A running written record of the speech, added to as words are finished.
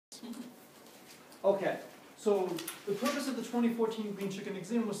Okay, so the purpose of the 2014 Green Chicken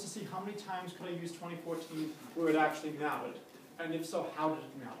exam was to see how many times could I use 2014 where it actually mattered, and if so, how did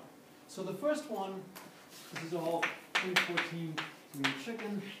it matter? So the first one, this is all 2014 Green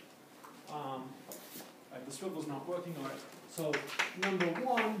Chicken. The swivel's not working, all right. So number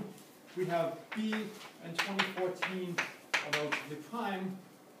one, we have B and 2014 are relatively prime,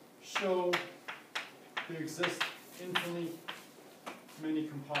 show there exist infinitely many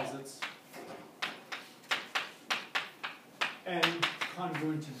composites and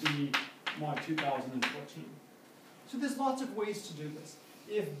congruent to B mod 2014. So there's lots of ways to do this.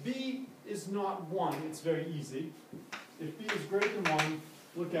 If B is not 1, it's very easy. If B is greater than 1,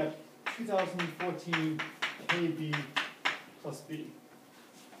 look at 2014 KB plus B.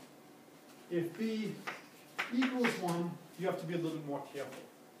 If B equals 1, you have to be a little bit more careful.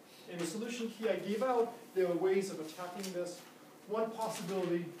 In the solution key I gave out, there are ways of attacking this. One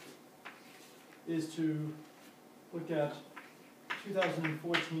possibility is to look at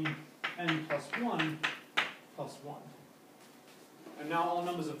 2014 n plus 1 plus 1. And now all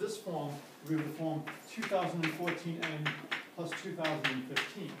numbers of this form will be the form 2014 n plus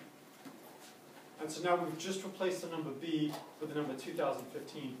 2015. And so now we've just replaced the number b with the number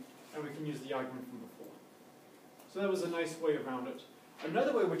 2015, and we can use the argument from before. So that was a nice way around it.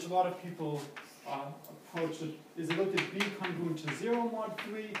 Another way which a lot of people approached it is they looked at b congruent to 0 mod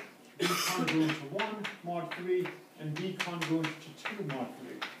 3, b congruent to 1 mod 3, and b congruent to 2 mod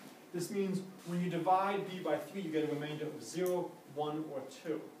 3. This means when you divide b by 3, you get a remainder of 0, 1, or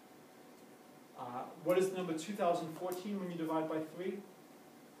 2. What is the number 2014 when you divide by 3?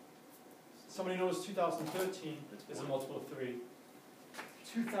 Somebody knows 2013 is a multiple of 3.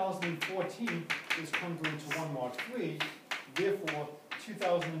 2014 is congruent to 1 mod 3, therefore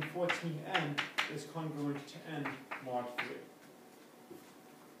 2014n is congruent to n mod 3.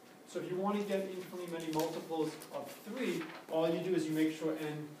 So if you want to get infinitely many multiples of 3, all you do is you make sure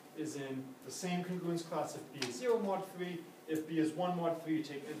n is in the same congruence class if b is 0 mod 3. If b is 1 mod 3, you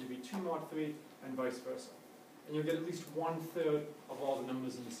take n to be 2 mod 3, and vice versa. And you'll get at least 1/3 of all the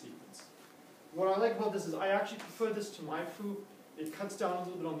numbers in the sequence. What I like about this is I actually prefer this to my proof. It cuts down a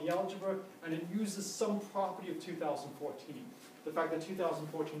little bit on the algebra, and it uses some property of 2014. The fact that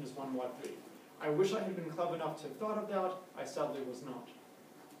 2014 is 1 mod 3. I wish I had been clever enough to have thought of that. I sadly was not.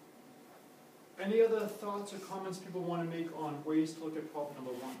 Any other thoughts or comments people want to make on ways to look at problem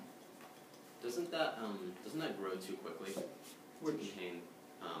number 1? Doesn't that grow too quickly to contain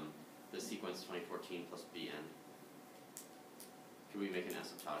the sequence 2014 plus bn? Could we make an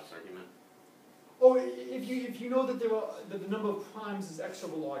asymptotics argument? Oh, if you know that that the number of primes is x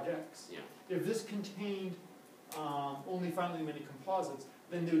over log x. Yeah. If this contained only finitely many composites,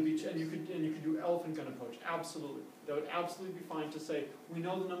 then there would be, and you could do elephant gun approach. Absolutely, that would absolutely be fine to say we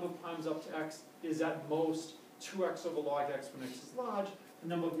know the number of primes up to x is at most 2x over log x when x is large. The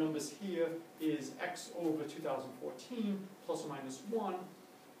number of numbers here is x over 2014 plus or minus 1.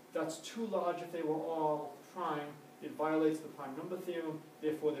 That's too large if they were all prime. It violates the prime number theorem,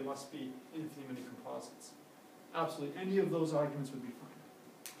 therefore there must be infinitely many composites. Absolutely, any of those arguments would be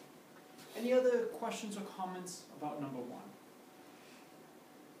fine. Any other questions or comments about number 1?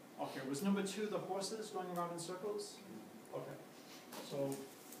 Okay, was number 2 the horses going around in circles? Okay, so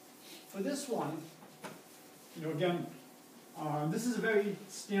for this one, again, this is a very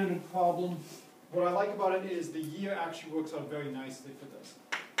standard problem. What I like about it is the year actually works out very nicely for this.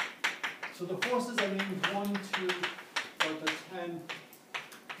 So the horses are named 1, 2, about the 10.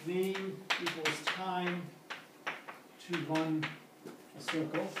 Name equals time to run a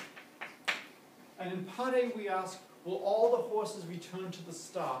circle. And in part A we ask, will all the horses return to the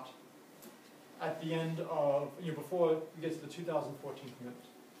start at the end of, before we get to the 2014 commit?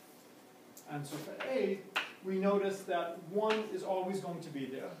 And so for A, we notice that 1 is always going to be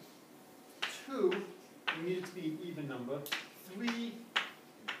there. 2, we need it to be an even number. 3,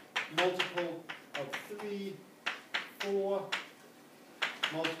 multiple of 3, 4,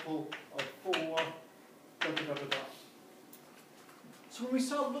 multiple of 4, da, da, da, da, da. So when we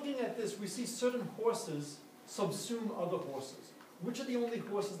start looking at this, we see certain horses subsume other horses. Which are the only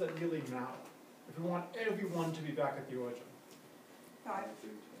horses that really matter if we want everyone to be back at the origin? 5.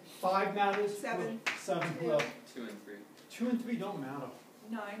 5 matters? 7. 7, who else? 2 and 3. 2 and 3 don't matter.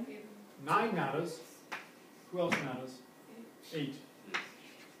 9. 9 matters. Who else matters? 8.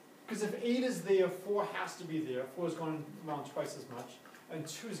 Because if 8 is there, 4 has to be there. 4 is going around twice as much. And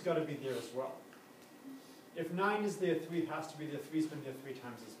 2 has got to be there as well. If 9 is there, 3 has to be there. 3's been there 3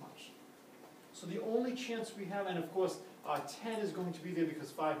 times as much. So the only chance we have, and of course 10 is going to be there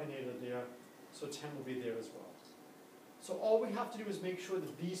because 5 and 8 are there, so 10 will be there as well. So all we have to do is make sure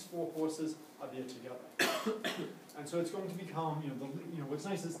that these 4 horses are there together. And so it's going to become, what's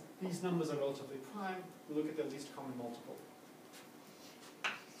nice is these numbers are relatively prime. We look at the least common multiple.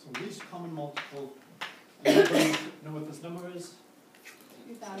 So least common multiple, anybody know what this number is?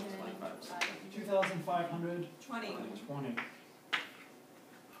 2,520. 20.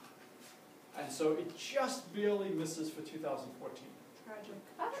 And so it just barely misses for 2014. Tragic.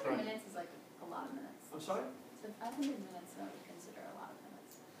 500 minutes is like a lot of minutes. I'm sorry? So 500 minutes I would consider a lot of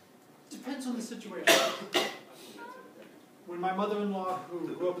minutes. Depends on the situation. When my mother-in-law,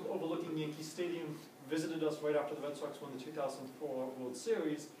 who grew up overlooking Yankee Stadium, visited us right after the Red Sox won the 2004 World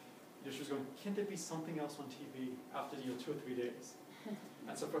Series, she was going, can't there be something else on TV after 2 or 3 days?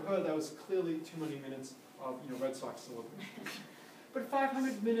 And so for her, that was clearly too many minutes of Red Sox celebration. But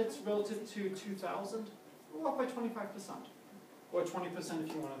 500 minutes relative to 2,000, we're off by 25%. Or 20%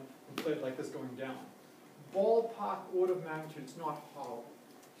 if you want to play it like this going down. Ballpark order of magnitude, it's not hollow.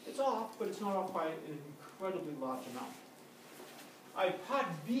 It's off, but it's not off by an incredibly large amount. Part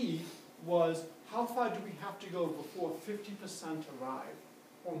B was, how far do we have to go before 50% arrive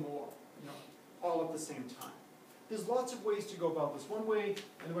or more, all at the same time? There's lots of ways to go about this. One way,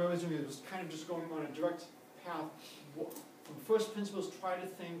 and the way I was doing it was kind of just going on a direct path. From first principles, try to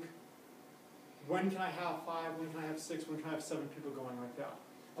think, when can I have 5, when can I have 6, when can I have 7 people going like that?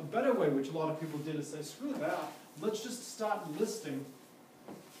 A better way, which a lot of people did, is say, screw that, let's just start listing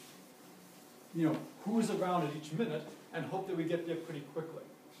who's around at each minute and hope that we get there pretty quickly.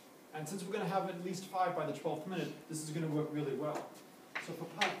 And since we're going to have at least 5 by the 12th minute, this is going to work really well. So for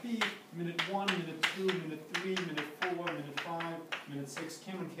part B, minute 1, minute 2, minute 3, minute 4, minute 5, minute 6,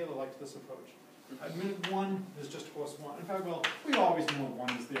 Kim and Kayla liked this approach. At minute 1, there's just horse 1. In fact, well, we always know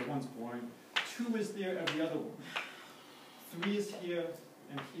 1 is there, 1's boring. 2 is there every other one. 3 is here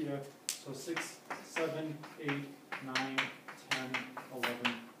and here, so 6, 7, 8, 9, 10,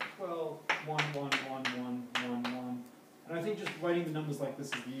 11, 12, 1, 1, 1, 1, 1, 1. And I think just writing the numbers like this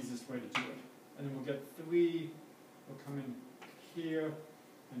is the easiest way to do it. And then we'll get 3, we'll come in here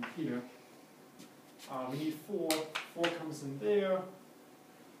and here. We need 4, 4 comes in there,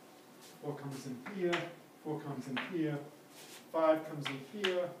 4 comes in here, 4 comes in here, 5 comes in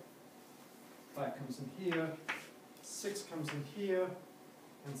here, 5 comes in here, 6 comes in here,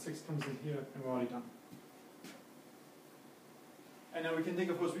 and 6 comes in here, and we're already done. And now we can think,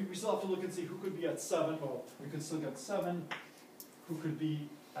 of course, we still have to look and see who could be at 7. Well, we could still get 7. Who could be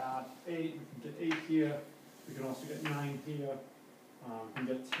at 8? We can get 8 here. We can also get 9 here. We can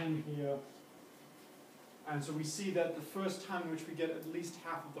get 10 here. And so we see that the first time in which we get at least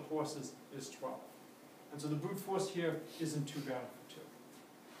half of the horses is 12. And so the brute force here isn't too bad for 2.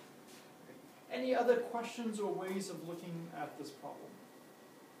 Okay. Any other questions or ways of looking at this problem?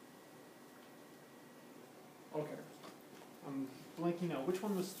 Okay. I'm blanking now. Which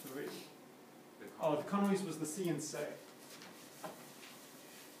one was 3? Oh, the Conways was the C and say.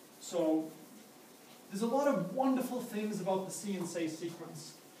 So there's a lot of wonderful things about the C and say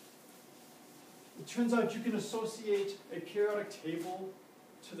sequence. It turns out you can associate a periodic table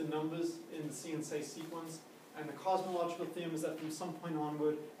to the numbers in the C and say sequence, and the cosmological theorem is that from some point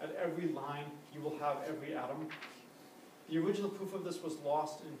onward, at every line, you will have every atom. The original proof of this was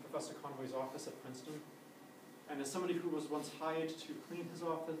lost in Professor Conway's office at Princeton. And as somebody who was once hired to clean his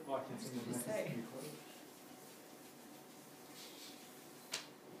office, well, I can't say that.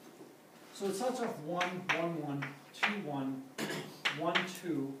 So it starts off 1, 1, 1, 2, 1, 1,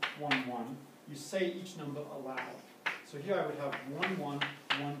 2, 1, 1. You say each number aloud. So here I would have 1, 1,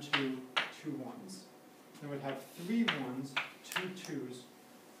 1, 2, 2 1s. Then I would have 3 1s, 2 2s,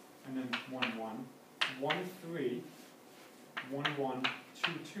 and then 1 1, 1 3, 1 1,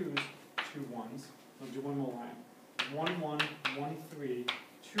 2 2s, 2 1s. I'll do one more line. 1 1, 1 3,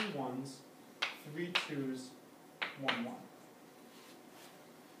 2 1s, 3 2s, 1 1.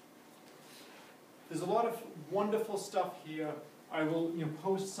 There's a lot of wonderful stuff here. I will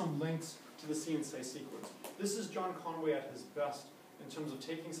post some links to the see and say sequence. This is John Conway at his best in terms of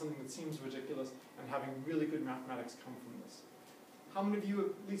taking something that seems ridiculous and having really good mathematics come from this. How many of you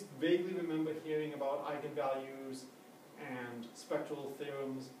at least vaguely remember hearing about eigenvalues and spectral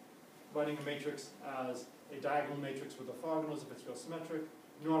theorems, writing a matrix as a diagonal matrix with orthogonals if it's real symmetric?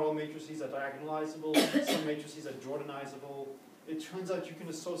 Not all matrices are diagonalizable, some matrices are Jordanizable. It turns out you can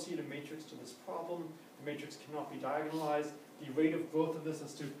associate a matrix to this problem. The matrix cannot be diagonalized. The rate of growth of this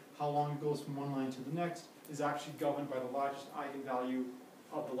as to how long it goes from one line to the next is actually governed by the largest eigenvalue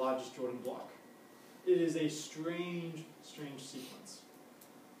of the largest Jordan block. It is a strange, strange sequence.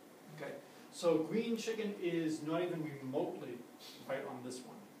 Okay, so green chicken is not even remotely right on this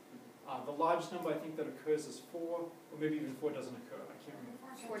one. The largest number I think that occurs is 4, or maybe even 4 doesn't occur. I can't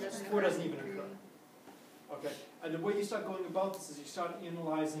remember. 4 doesn't even occur. Okay, and the way you start going about this is you start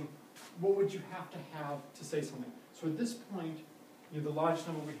analyzing what would you have to say something. So at this point, the largest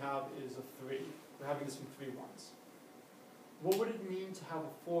number we have is a 3. We're having this from 3 ones. What would it mean to have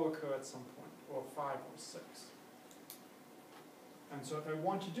a 4 occur at some point, or a 5 or a 6? And so if I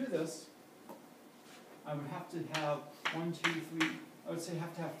want to do this, I would have to have 1, 2, 3, I would say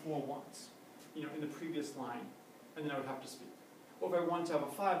have to have 4 ones, in the previous line, and then I would have to speak. Or if I want to have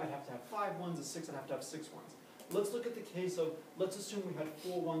a 5, I'd have to have 5 ones, a 6, I'd have to have 6 ones. Let's look at the case of, let's assume we had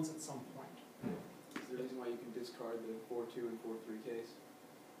 4 ones at some point. Is there a reason why you can discard the 4-2 and 4-3 case?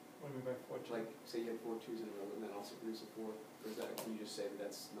 What do you mean by 4, 2? Like, say you had 4 2s in a row and then also produce a 4th, or is that, can you just say that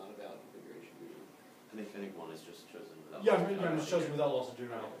that's not a valid configuration? I think 1 is just chosen without. Yeah, I'm just chosen without also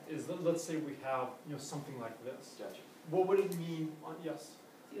doing that. Let's say we have, something like this. Gotcha. What would it mean on, yes?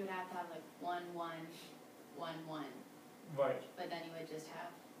 You would have to have like 1, 1, 1, 1, Right. but then you would just have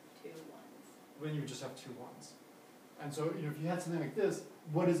 2 ones. Then you would just have 2 ones. And so, if you had something like this,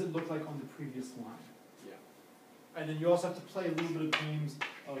 what does it look like on the previous line? Yeah. And then you also have to play a little bit of games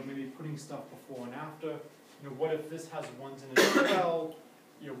of maybe putting stuff before and after. What if this has 1s in it as well?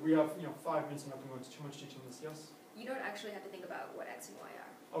 We have, 5 minutes, I'm not going to go into too much detail on this, yes? You don't actually have to think about what X and Y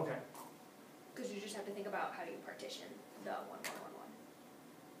are, Okay. because you just have to think about how do you partition the 1, 1, 1,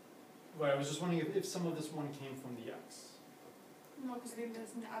 1. Right, I was just wondering if some of this 1 came from the X. No, because if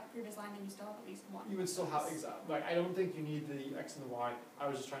there's an previous line, then you still have at least 1. You would still have, exactly, like, I don't think you need the X and the Y, I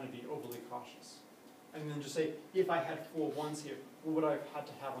was just trying to be overly cautious. And then just say, if I had 4 1s here, what would I have had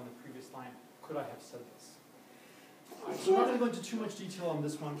to have on the previous line? Could I have said this? So I'm not going to go into too much detail on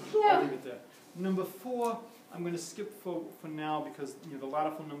this one, I'll leave it there. Number 4, I'm going to skip for now because the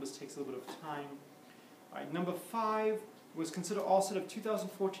latter 4 numbers takes a little bit of time. All right, number 5 was consider all set of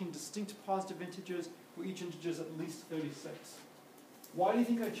 2014 distinct positive integers where each integer is at least 36. Why do you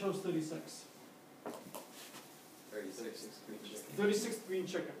think I chose 36? 36 green chicken. 36th green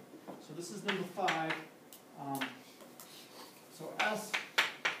chicken. So this is number 5. So S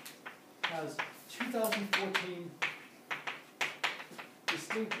has 2014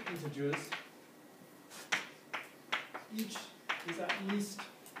 distinct integers. Each is at least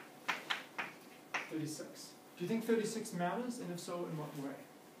 36. Do you think 36 matters, and if so, in what way?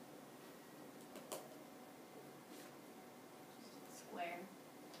 Square.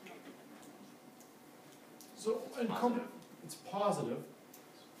 I don't think it matters. So, it's positive.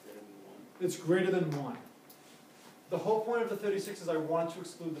 Greater than 1. It's greater than 1. The whole point of the 36 is I wanted to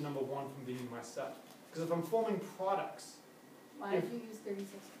exclude the number 1 from being in my set. Because if I'm forming products, Why did you use 36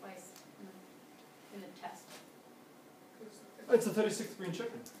 twice in the test? it's a 36th green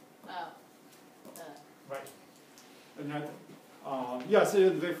chicken. Oh. Right. And yeah, so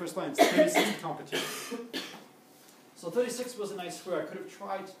the very first line, it's 36 competition. So 36 was a nice square. I could have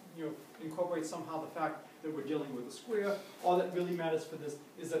tried to incorporate somehow the fact that we're dealing with a square. All that really matters for this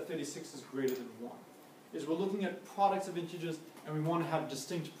is that 36 is greater than 1. Is we're looking at products of integers, and we want to have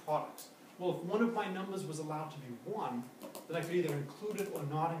distinct products. Well, if one of my numbers was allowed to be 1, then I could either include it or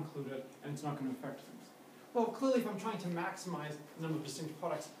not include it, and it's not going to affect things. Well, clearly, if I'm trying to maximize the number of distinct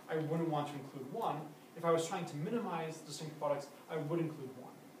products, I wouldn't want to include 1. If I was trying to minimize distinct products, I would include 1.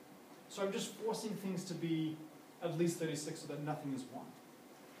 So I'm just forcing things to be at least 36 so that nothing is 1.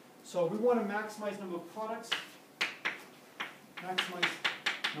 So we want to maximize number of products. Maximize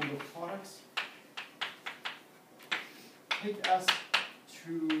number of products. Take S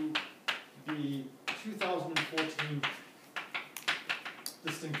to be 2014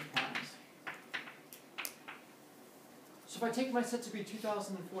 distinct primes. So if I take my set to be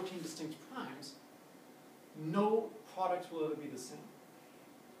 2014 distinct primes, no products will ever be the same.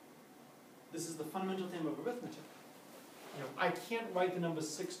 This is the fundamental thing of arithmetic. I can't write the number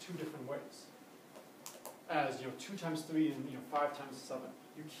 6 2 different ways. As 2 times 3 and 5 times 7.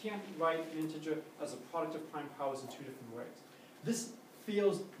 You can't write an integer as a product of prime powers in 2 different ways. This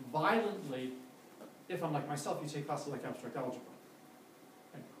fails violently if I'm like myself, you take classes like abstract algebra.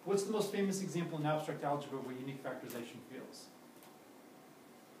 Okay. What's the most famous example in abstract algebra where unique factorization fails?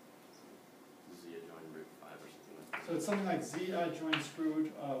 Z adjoined root 5 or something like that. So it's something like z adjoined square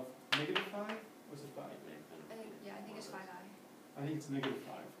root of negative 5? Was it 5? I think it's 5i. I think it's negative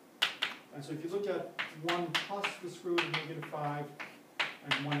 5. And so if you look at 1 plus the square root of negative 5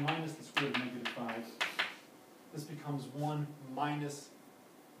 and 1 minus the square root of negative 5, this becomes 1 minus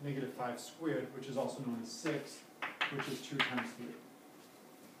negative 5 squared, which is also known as 6, which is 2 times 3.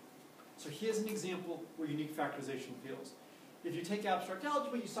 So here's an example where unique factorization fails. if you take abstract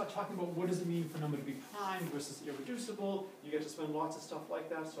algebra, you start talking about what does it mean for a number to be prime versus irreducible. You get to spend lots of stuff like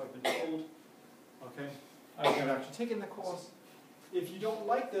that, so I've been told. Okay, I've actually taken the course. If you don't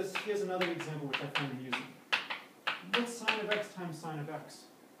like this, here's another example which I find amusing. What's sine of x times sine of x?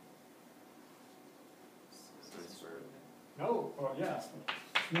 Sine squared. No, or yes,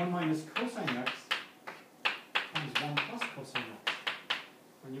 1 minus cosine x times 1 plus cosine x.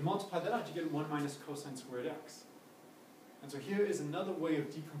 When you multiply that out, you get 1 minus cosine squared x. And so here is another way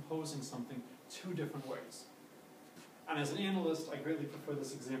of decomposing something two different ways. And as an analyst, I greatly prefer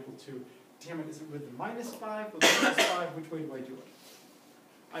this example to, damn it, is it with the minus 5 or the minus 5? Which way do I do it?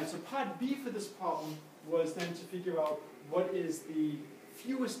 Alright, so part B for this problem was then to figure out what is the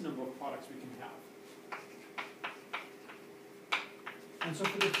fewest number of products we can have. And so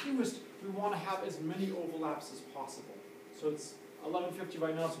for the fewest, we want to have as many overlaps as possible. So it's 11:50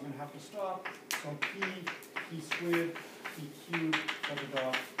 right now, so I'm going to have to stop. So p squared, p cubed,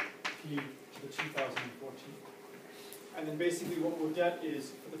 p to the 2014. And then basically what we'll get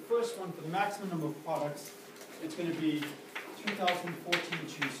is, for the first one, for the maximum number of products, it's going to be 2014 to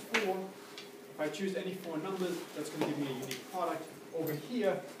choose 4. If I choose any 4 numbers, that's going to give me a unique product. Over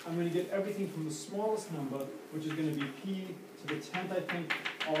here, I'm going to get everything from the smallest number, which is going to be p to the 10th, I think,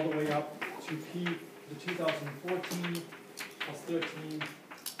 all the way up to p to the 2014, plus 13,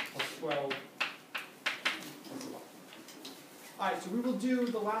 plus 12, plus 11. Alright, so we will do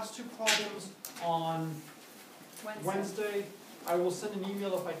the last 2 problems on Wednesday. I will send an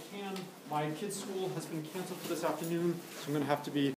email if I can. My kids' school has been canceled for this afternoon, so I'm going to have to be